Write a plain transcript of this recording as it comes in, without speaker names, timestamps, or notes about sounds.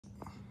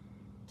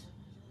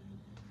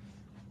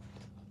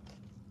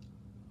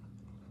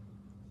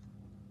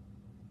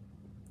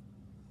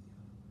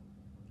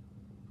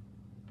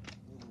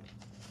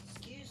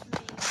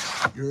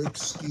You're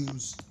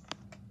excused.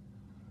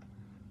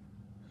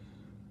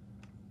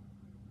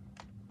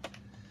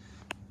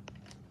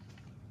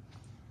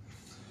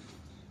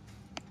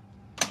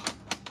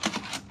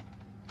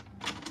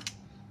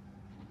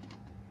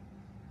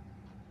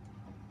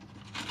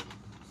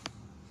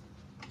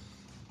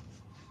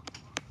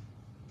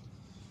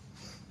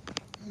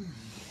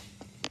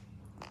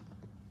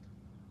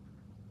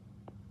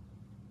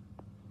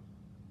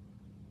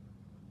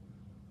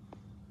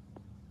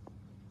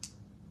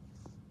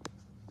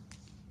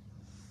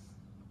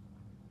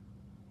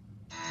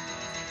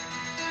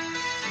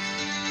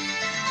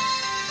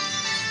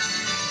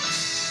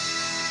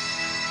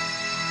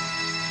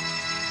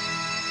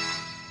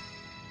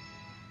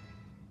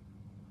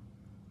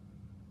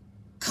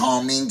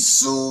 Coming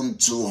soon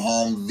to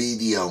home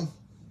video.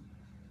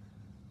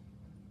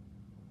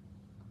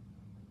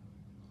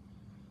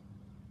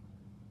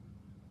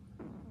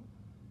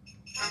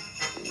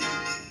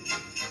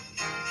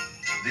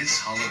 This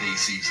holiday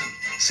season,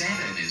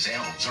 Santa and his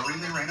elves are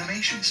in their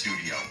animation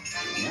studio,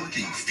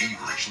 working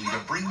feverishly to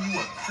bring you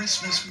a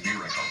Christmas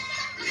miracle.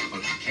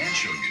 But we can't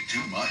show you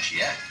too much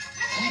yet.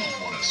 We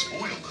don't want to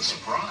spoil the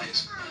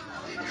surprise.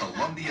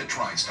 Columbia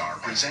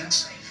TriStar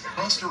presents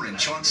Buster and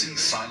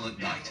Chauncey's Silent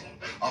Night,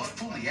 a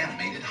fully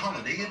animated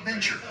holiday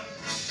adventure.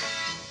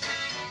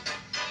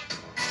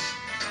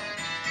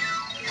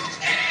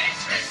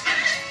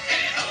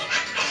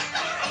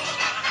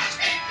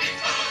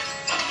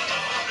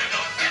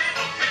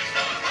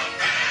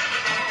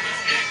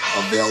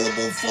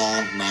 Available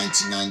fall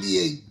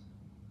 1998.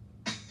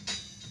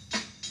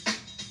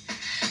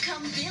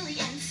 Come Billy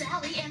and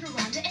Sally and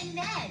Rhonda and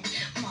Ned,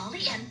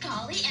 Molly and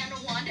Polly and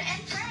Wanda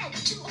and Fred,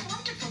 to a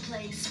wonderful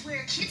place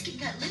where kids can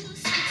cut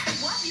loose. It's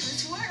the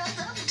wobulous world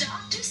of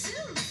Dr.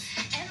 Seuss.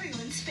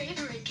 Everyone's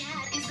favorite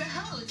cat is the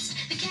host.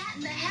 The Cat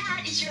in the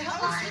Hat is your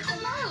host with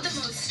the most.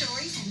 The most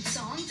stories and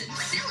songs and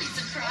silly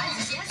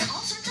surprises. Yes,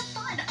 all sorts of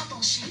fun of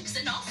all shapes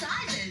and all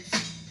sizes.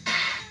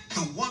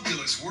 The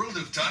wobulous world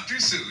of Dr.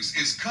 Seuss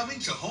is coming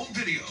to home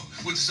video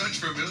with such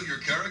familiar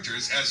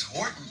characters as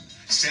Horton,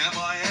 Sam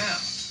I Am,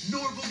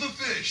 Norval the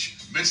Fish,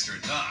 Mr.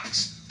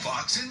 Knox,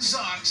 Fox and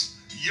Socks,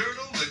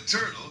 Yertle the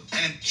Turtle,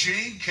 and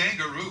Jane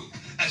Kangaroo,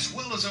 as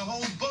well as a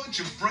whole bunch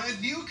of brand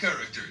new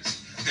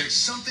characters. There's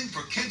something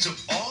for kids of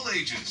all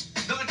ages,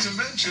 not to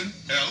mention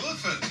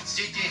elephants.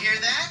 Did you hear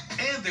that?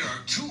 And there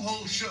are 2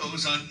 whole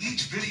shows on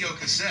each video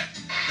cassette.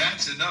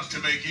 That's enough to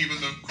make even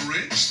the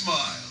Grinch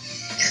smile.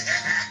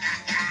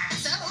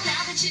 So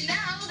now that you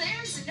know,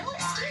 there's no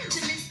excuse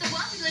to miss the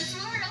wobulous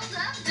world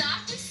of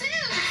Dr.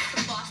 Seuss.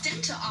 From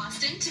Boston to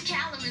Austin to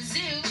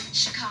Kalamazoo,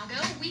 Chicago,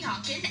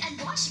 Weehawken,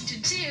 and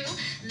Washington too.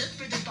 Look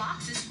for the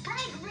boxes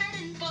bright red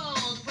and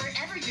bold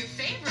wherever your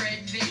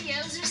favorite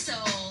videos are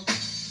sold.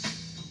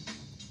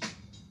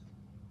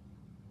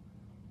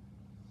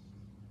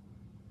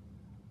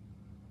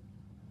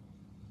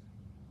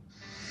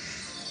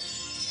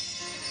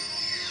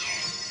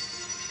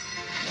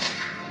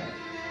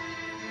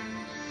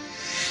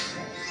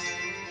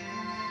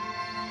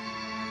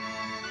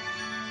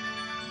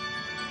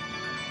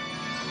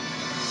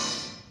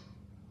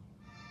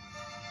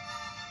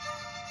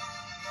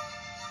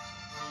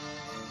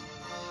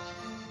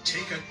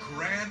 Take a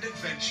grand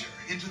adventure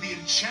into the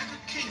enchanted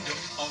kingdom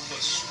of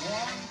the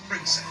Swan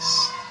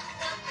Princess.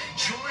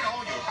 Join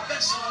all your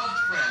best-loved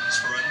friends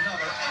for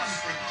another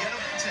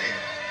unforgettable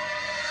tale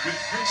with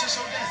Princess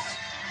Odette,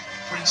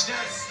 Prince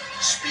Derek,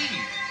 Speed,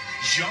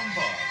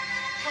 Jumbo,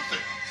 Puppet,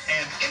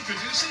 and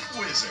introducing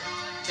Wizard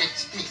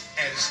That's me.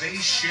 as they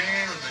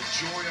share in the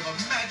joy of a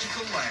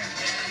magical land.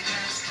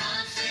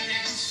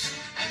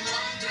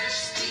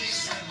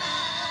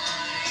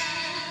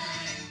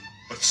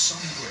 But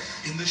somewhere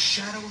in the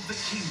shadow of the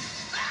kingdom,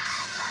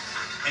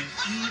 an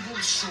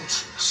evil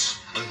sorceress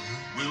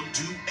will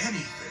do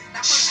anything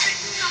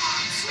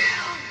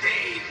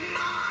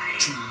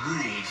to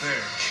rule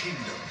their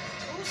kingdom.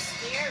 Oh,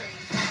 scary.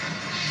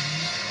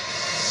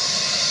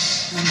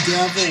 And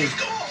devil.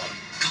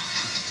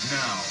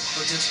 Now,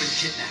 Odette's been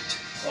kidnapped.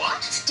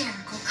 what?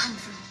 Derek will come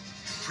for me.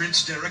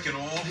 Prince Derek and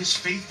all his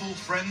faithful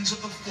friends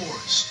of the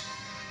forest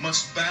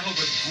must battle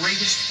the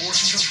greatest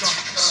forces of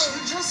darkness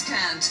You just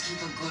can't keep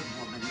a good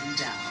woman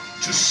down.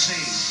 to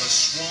save the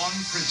Swan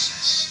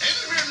Princess.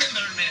 And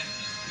remember, men,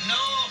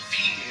 no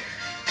fear.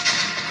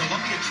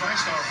 Columbia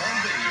TriStar Home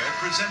Video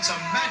presents a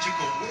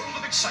magical world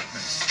of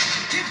excitement,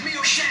 Give me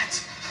your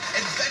chance.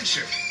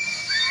 adventure,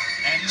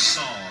 and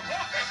song.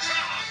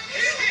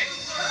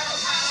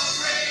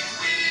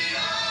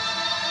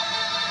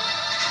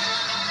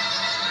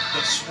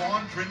 The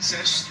Swan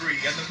Princess 3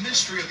 and the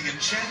Mystery of the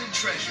Enchanted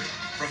Treasure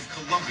from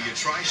Columbia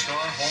TriStar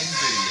Home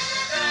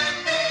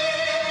Video.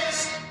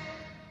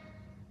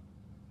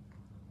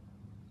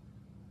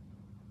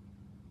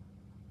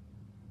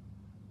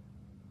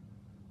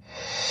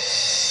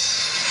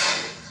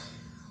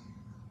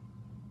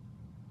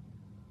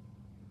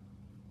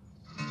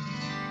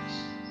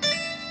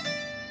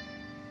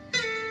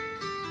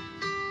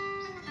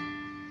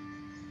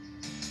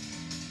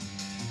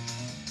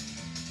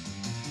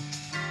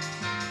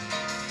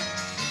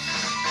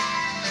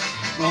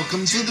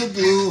 Welcome to the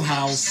blue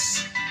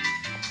house.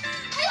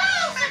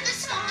 Hello from the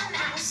small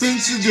mouse.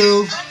 Things to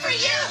do. Up for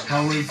you.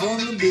 Hurry from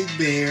the big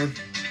bear.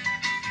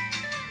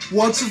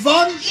 What's the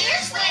fun?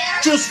 Here's where.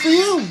 Just for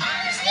you.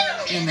 Honest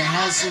new. In the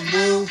house of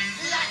blue.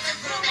 Lots of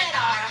room at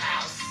our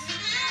house.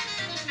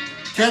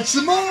 Catch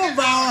them all of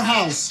our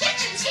house.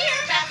 Kitchen's here,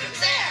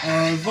 bathroom's there.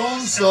 Our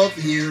phone stuff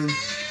here.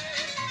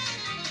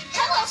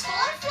 Pillows full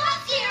of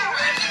fluff here.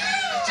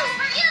 Just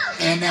for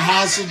you. In the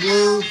house of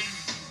blue.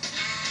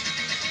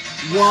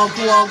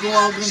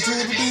 Welcome to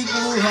the big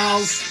blue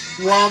house.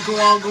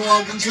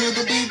 Welcome to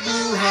the big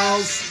blue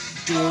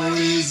house. Door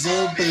is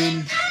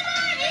open. Come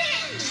on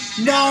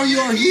in. Now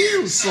you're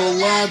here, so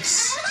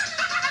let's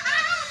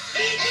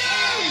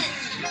Begin.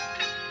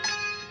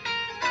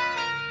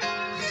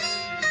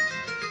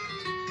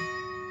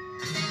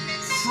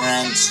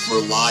 Friends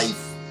for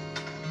life.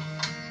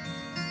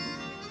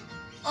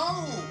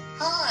 Oh,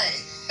 hi.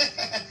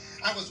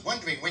 I was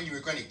wondering when you were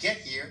going to get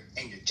here,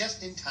 and you're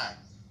just in time.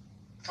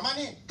 Come on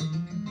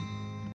in.